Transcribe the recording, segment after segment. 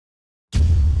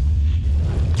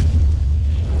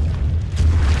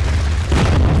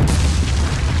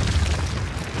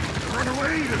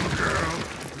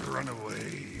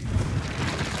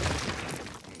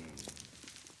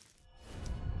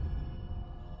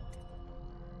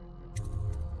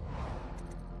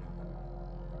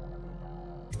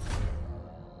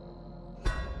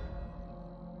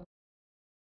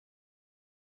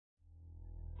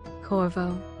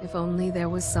Corvo, if only there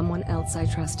was someone else I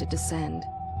trusted to send,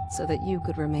 so that you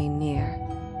could remain near.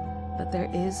 But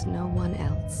there is no one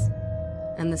else,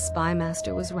 and the Spy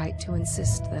Master was right to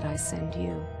insist that I send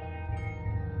you.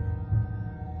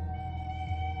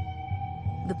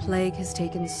 The plague has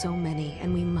taken so many,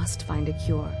 and we must find a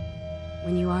cure.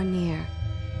 When you are near,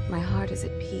 my heart is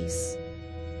at peace.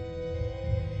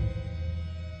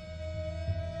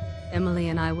 Emily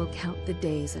and I will count the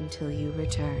days until you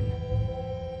return.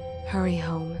 Hurry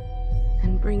home,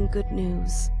 and bring good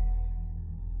news.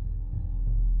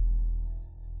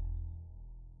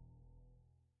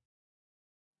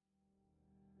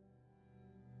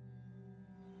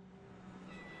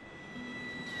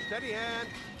 Steady hand.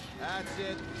 That's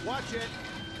it. Watch it.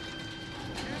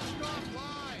 Cast off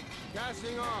line.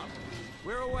 Casting off.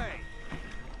 We're away.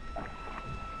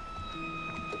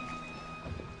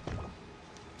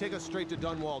 Take us straight to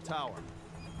Dunwall Tower.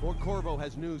 Lord Corvo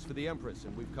has news for the Empress,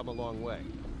 and we've come a long way.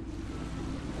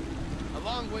 A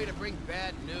long way to bring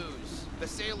bad news. The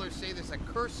sailors say there's a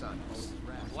curse on us.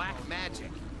 Black magic.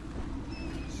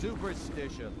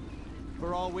 Superstition.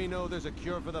 For all we know, there's a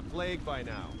cure for the plague by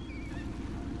now.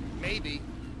 Maybe.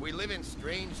 We live in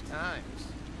strange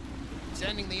times.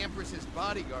 Sending the Empress's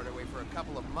bodyguard away for a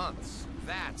couple of months.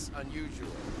 That's unusual.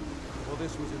 Well,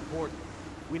 this was important.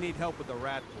 We need help with the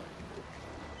rat plague.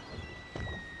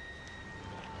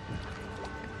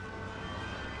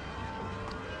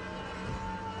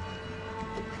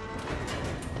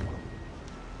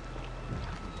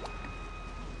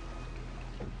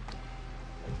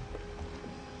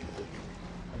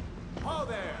 Oh,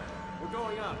 there! We're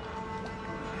going up.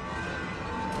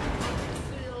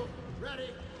 Seal, ready.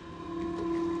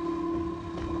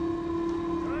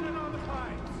 Turning on the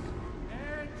pipes.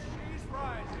 And she's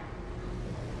rising.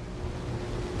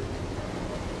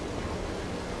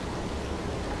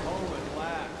 Home at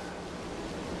last.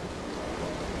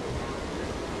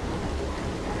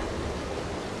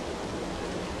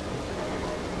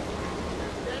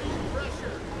 Steady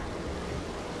pressure.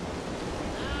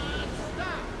 And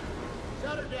stop!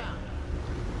 Shut her down.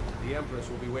 The Empress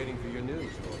will be waiting for your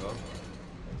news, Corvo.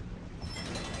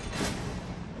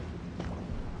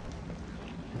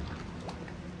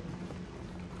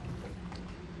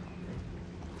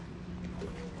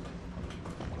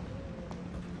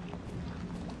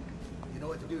 You know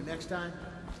what to do next time?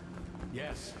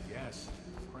 Yes, yes.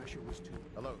 Pressure was too...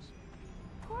 Hello.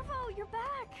 Corvo, you're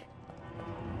back!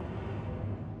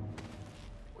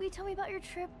 Will you tell me about your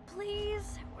trip,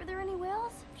 please? Were there any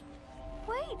whales?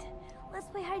 Wait! Let's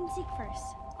play hide and seek first.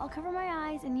 I'll cover my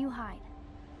eyes and you hide.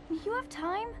 You have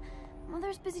time?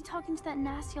 Mother's busy talking to that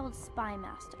nasty old spy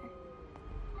master.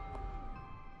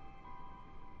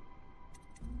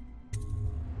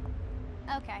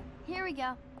 Okay, here we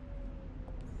go.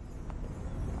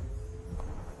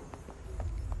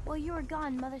 While you were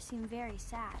gone, Mother seemed very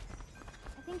sad.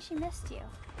 I think she missed you.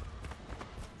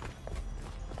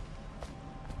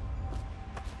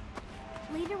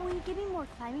 Later, will you give me more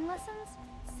climbing lessons?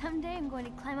 Someday I'm going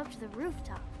to climb up to the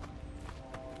rooftop.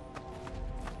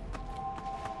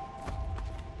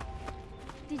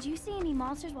 Did you see any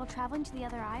monsters while traveling to the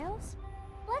other isles?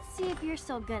 Let's see if you're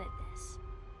still good at this.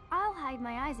 I'll hide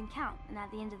my eyes and count, and at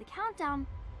the end of the countdown,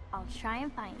 I'll try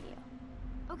and find you.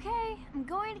 Okay, I'm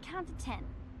going to count to 10.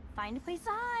 Find a place to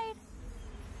hide.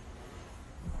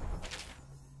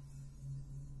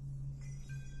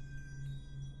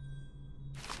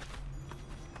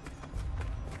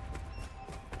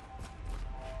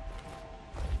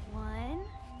 One,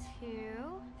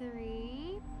 two,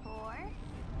 three, 4,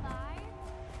 5,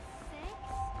 6,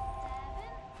 7,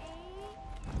 8,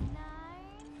 9,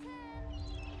 10.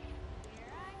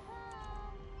 Here I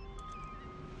come.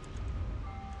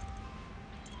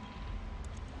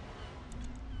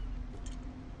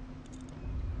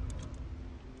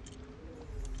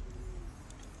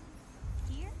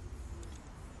 Here?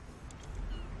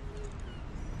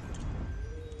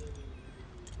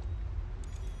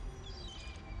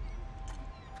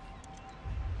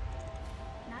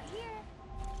 Not here.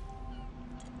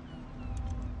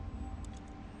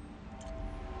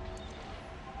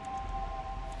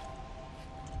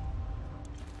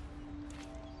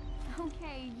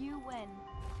 Okay, you win.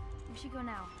 We should go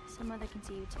now, so Mother can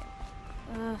see you too.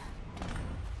 Ugh.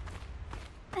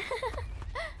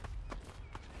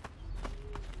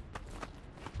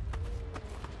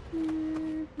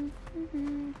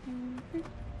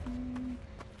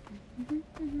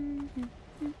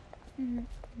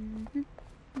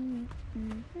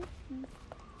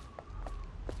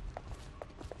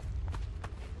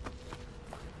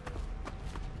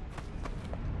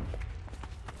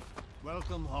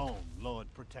 Welcome home, Lord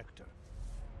Protector.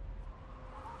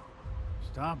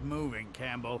 Stop moving,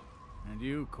 Campbell. And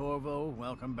you, Corvo,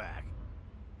 welcome back.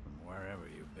 From wherever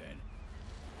you've been.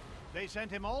 They sent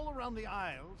him all around the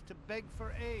Isles to beg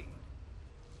for aid.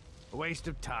 A waste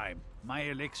of time. My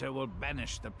elixir will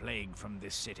banish the plague from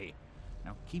this city.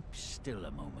 Now keep still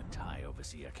a moment, High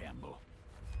Overseer Campbell.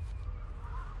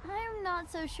 I'm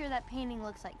not so sure that painting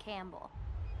looks like Campbell.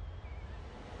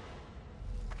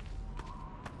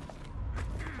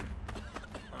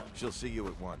 She'll see you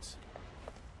at once.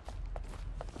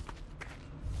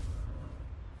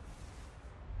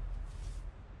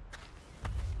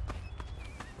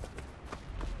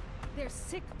 They're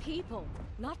sick people,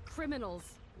 not criminals.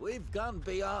 We've gone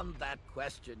beyond that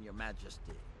question, Your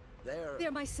Majesty.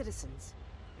 They're my citizens,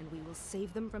 and we will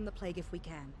save them from the plague if we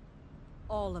can.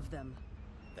 All of them.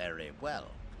 Very well.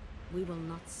 We will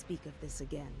not speak of this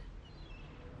again.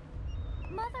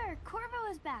 Mother, Corvo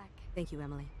is back. Thank you,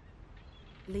 Emily.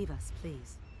 Leave us,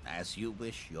 please. As you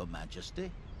wish, Your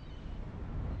Majesty.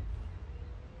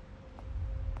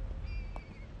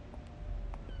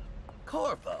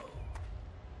 Corvo.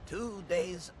 2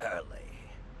 days early.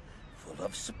 Full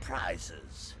of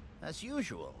surprises, as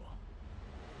usual.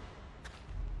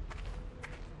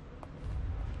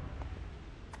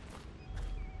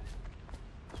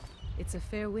 It's a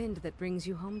fair wind that brings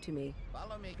you home to me.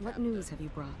 Follow me, What Captain. news have you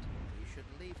brought? We should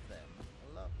leave them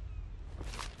alone.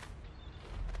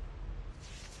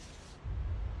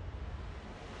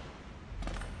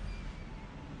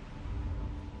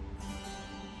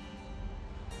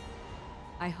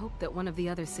 I hoped that one of the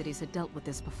other cities had dealt with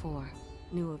this before.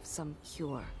 Knew of some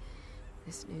cure.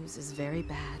 This news is very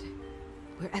bad.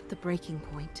 We're at the breaking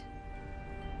point.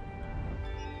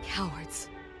 Cowards.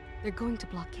 They're going to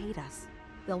blockade us.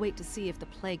 They'll wait to see if the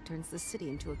plague turns the city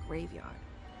into a graveyard.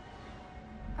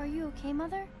 Are you okay,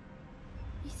 Mother?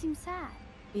 You seem sad.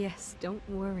 Yes, don't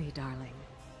worry, darling.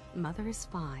 Mother is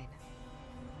fine.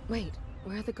 Wait,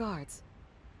 where are the guards?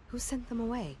 Who sent them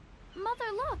away?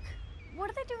 Mother, look! What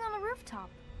are they doing on the rooftop?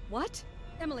 What?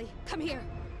 Emily, come here!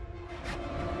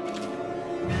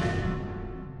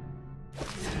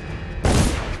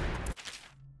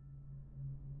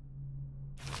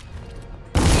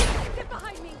 Get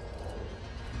behind me!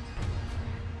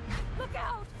 Look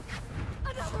out!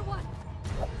 Another one!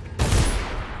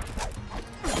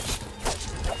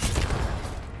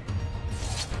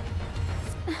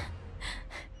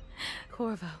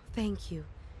 Corvo, thank you.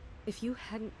 If you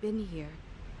hadn't been here...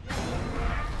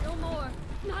 No more!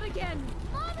 Not again!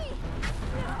 Mommy!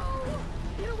 No!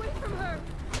 Get away from her!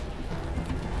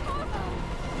 Corvo!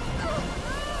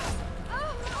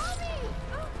 Mommy!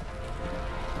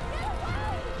 Get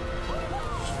away!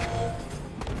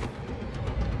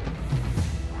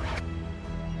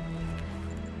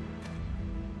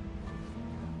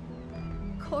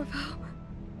 Corvo,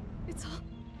 it's all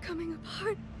coming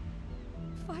apart.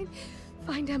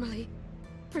 Find Emily.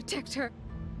 Protect her.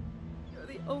 You're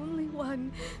the only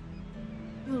one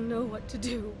who'll know what to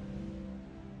do.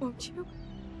 Won't you?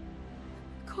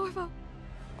 Corvo.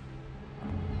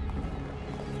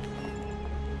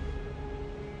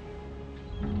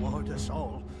 Ward us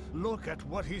all. Look at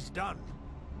what he's done.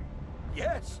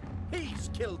 Yes, he's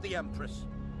killed the Empress.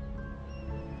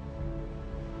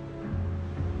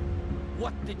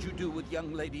 What did you do with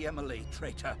young Lady Emily,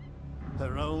 traitor?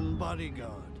 Her own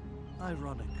bodyguard.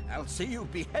 Ironic. I'll see you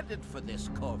beheaded for this,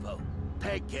 Corvo.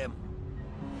 Peg him.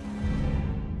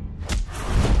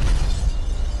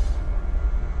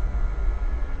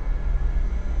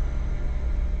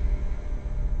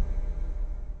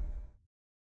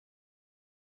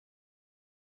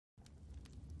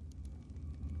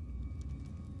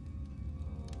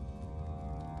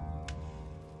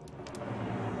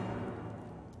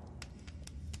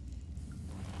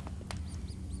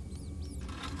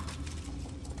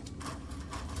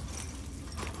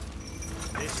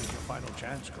 This is your final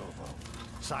chance, Corvo.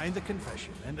 Sign the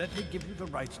confession, and let me give you the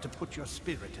rights to put your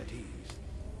spirit at ease.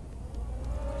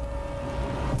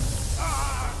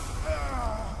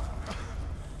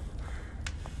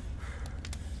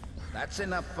 That's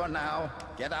enough for now.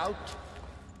 Get out.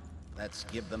 Let's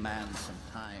give the man some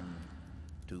time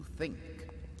to think.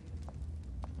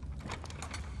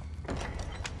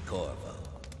 Corvo,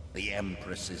 the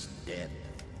Empress is dead.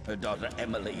 Her daughter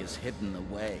Emily is hidden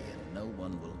away, and no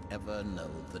one will ever know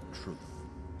the truth.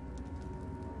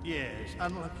 Yes,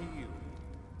 unlucky you.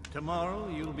 Tomorrow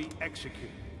you'll be executed,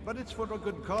 but it's for a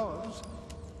good cause.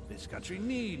 This country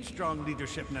needs strong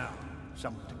leadership now,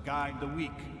 someone to guide the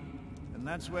weak. And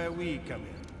that's where we come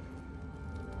in.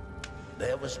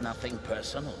 There was nothing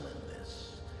personal in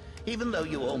this, even though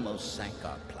you almost sank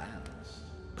our plans.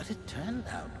 But it turned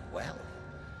out well.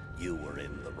 You were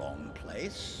in the wrong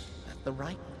place at the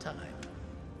right time.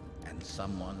 and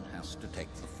someone has to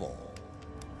take the fall.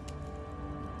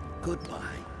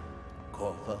 Goodbye,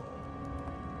 Corvo.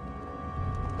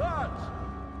 Guards!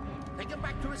 Take him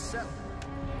back to his cell.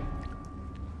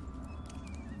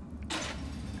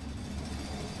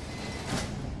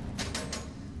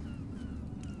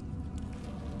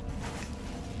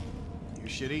 You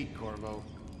should eat, Corvo.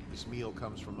 This meal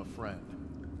comes from a friend.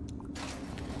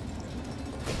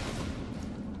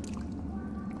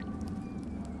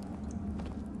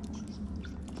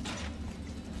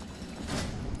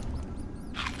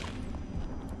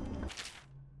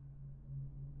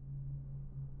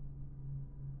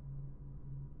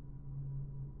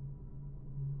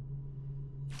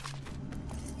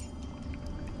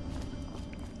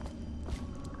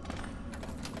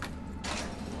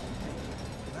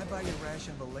 Buy your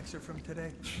ration of elixir from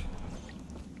today?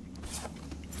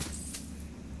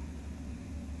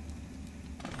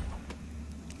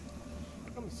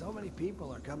 How come so many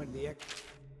people are coming to the execution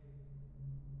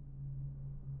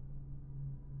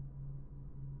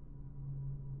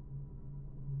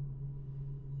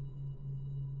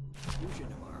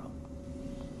tomorrow?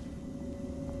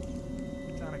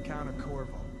 It's on account of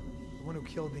Corvo, the one who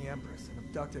killed the Empress and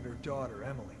abducted her daughter,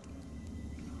 Emily.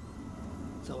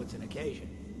 So it's an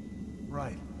occasion.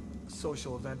 Right. A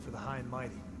social event for the high and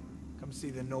mighty. Come see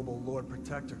the noble Lord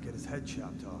Protector get his head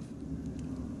chopped off.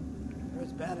 They're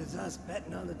as bad as us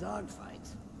betting on the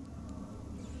dogfights.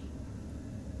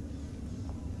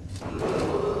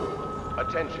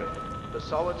 Attention. The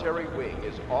solitary wing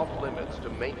is off limits to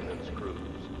maintenance crews,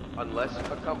 unless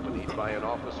accompanied by an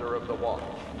officer of the watch.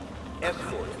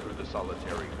 Escort through the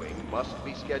solitary wing must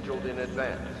be scheduled in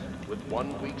advance, with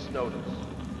 1 week's notice.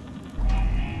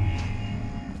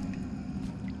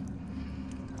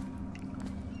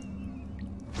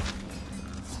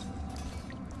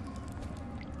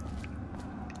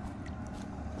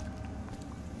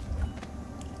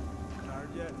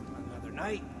 Another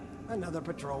night, another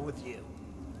patrol with you.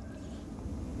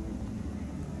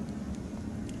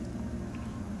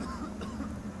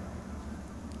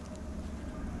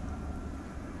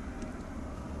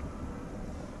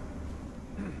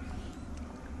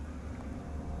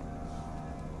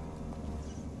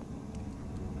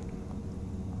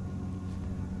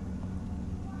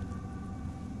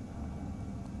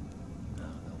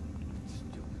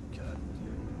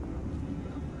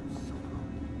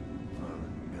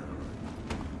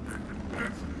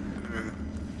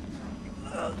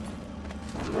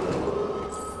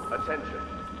 Attention.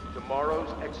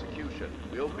 Tomorrow's execution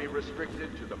will be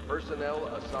restricted to the personnel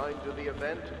assigned to the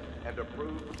event and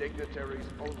approved dignitaries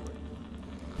only.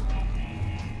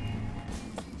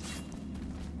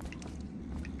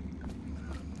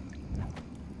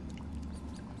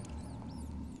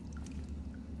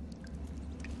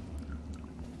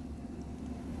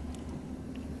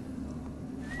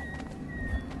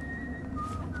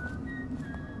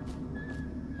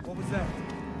 What was that?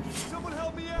 Someone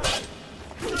help me out!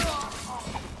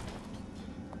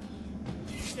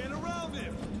 Get around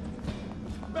him!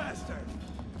 Bastard!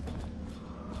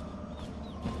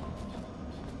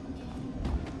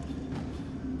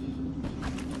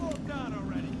 Fall down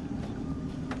already!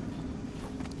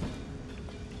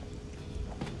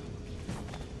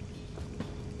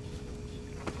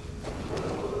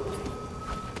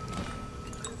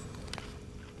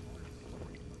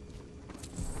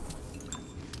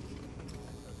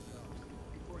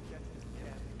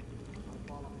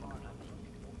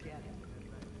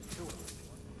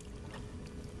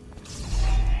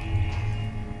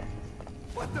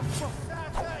 What the fuck?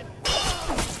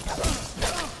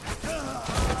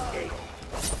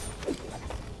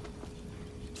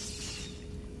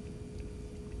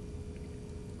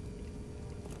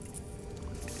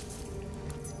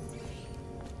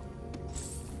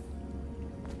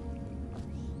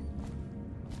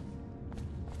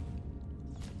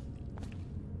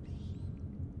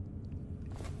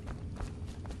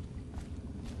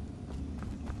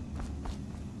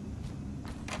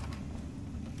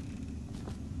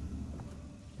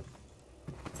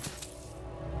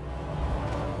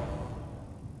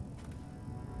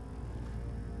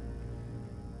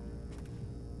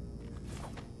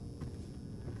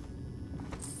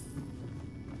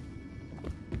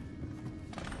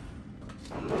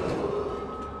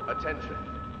 Attention.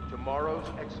 Tomorrow's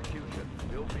execution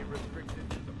will be restricted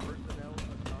to the personnel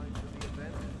assigned to the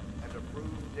event and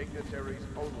approved dignitaries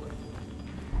only.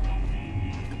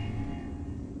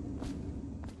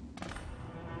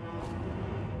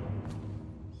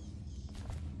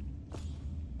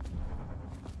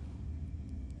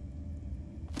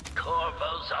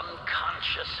 Corvo's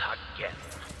unconscious again.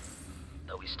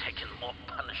 Though he's taken more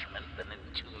punishment than the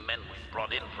 2 men we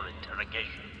brought in for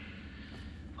interrogation.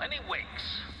 When he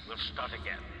wakes, we'll start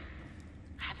again.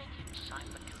 Having him sign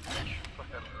the confession for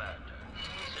her murder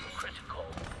isn't critical,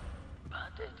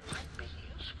 but it might be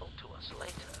useful to us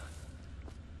later.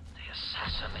 The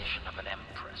assassination of an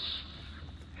Empress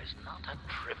is not a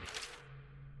trivial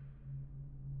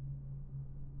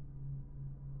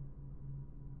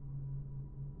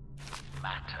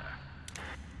matter.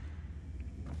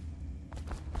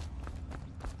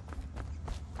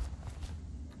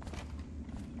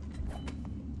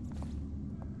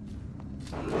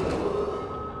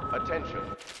 Attention.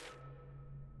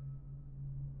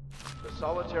 The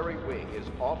solitary wing is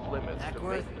off limits to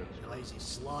Ackworth, maintenance you lazy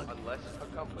slug. unless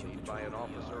accompanied by an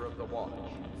officer of the watch.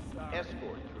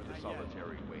 Escort through the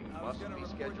solitary wing must be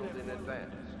scheduled in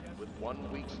advance with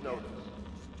 1 week's notice.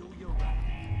 Do your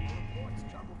right. Reports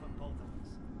trouble from both of us.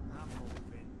 I'm moving.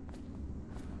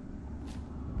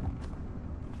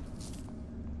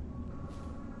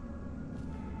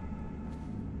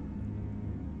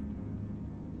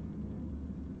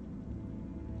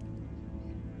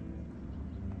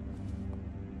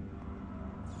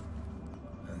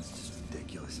 That's just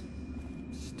ridiculous.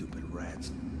 Stupid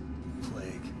rats.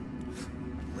 Plague.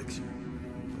 Elixir.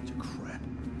 Bunch of crap.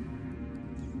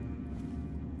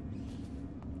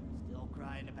 Still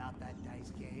crying about that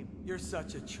dice game? You're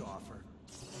such a choffer.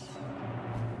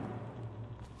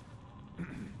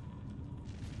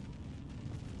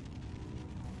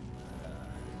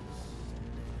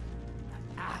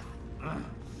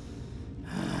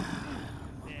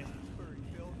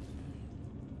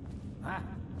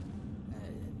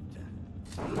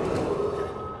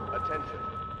 Attention.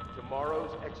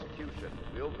 Tomorrow's execution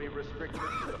will be restricted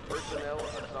to the personnel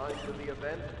assigned to the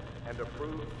event and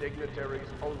approved dignitaries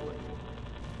only.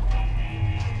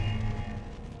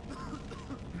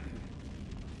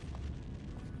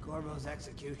 Corvo's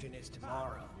execution is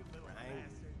tomorrow, right?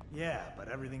 Yeah, but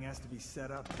everything has to be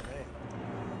set up today.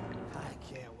 I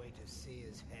can't wait to see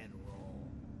his head roll.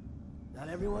 Not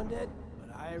everyone did,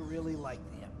 but I really like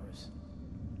the Empress.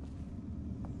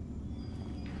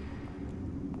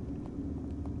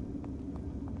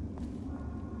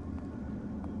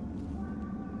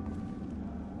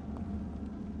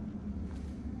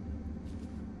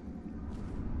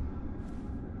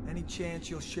 Any chance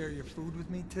you'll share your food with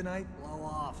me tonight? Blow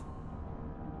off.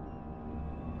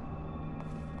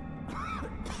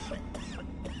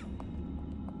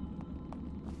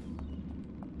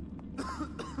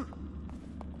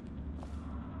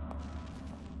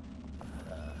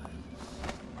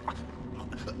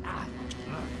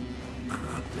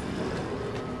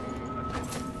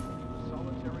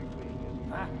 Solitary wing is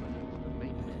off limits to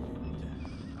maintenance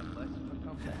unless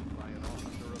accompanied by an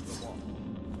officer of the watch.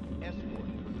 Escort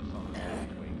through the solitary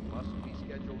wing must be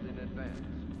scheduled in advance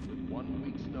with 1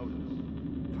 week's notice.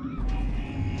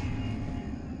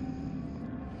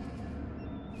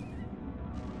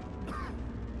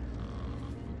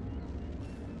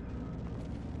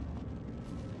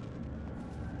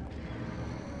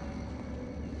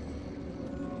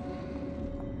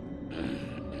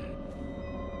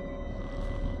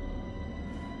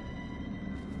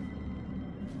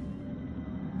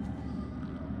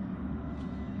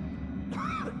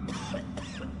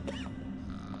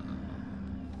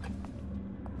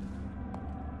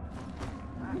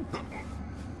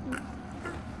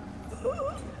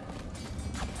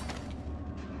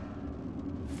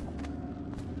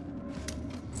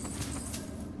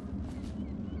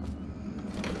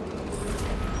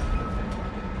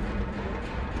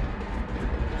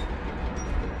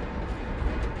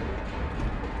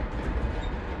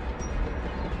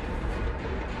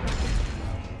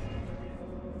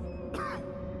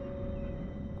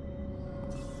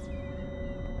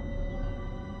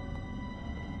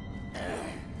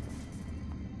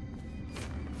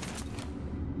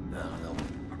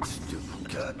 Stupid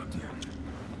goddamn.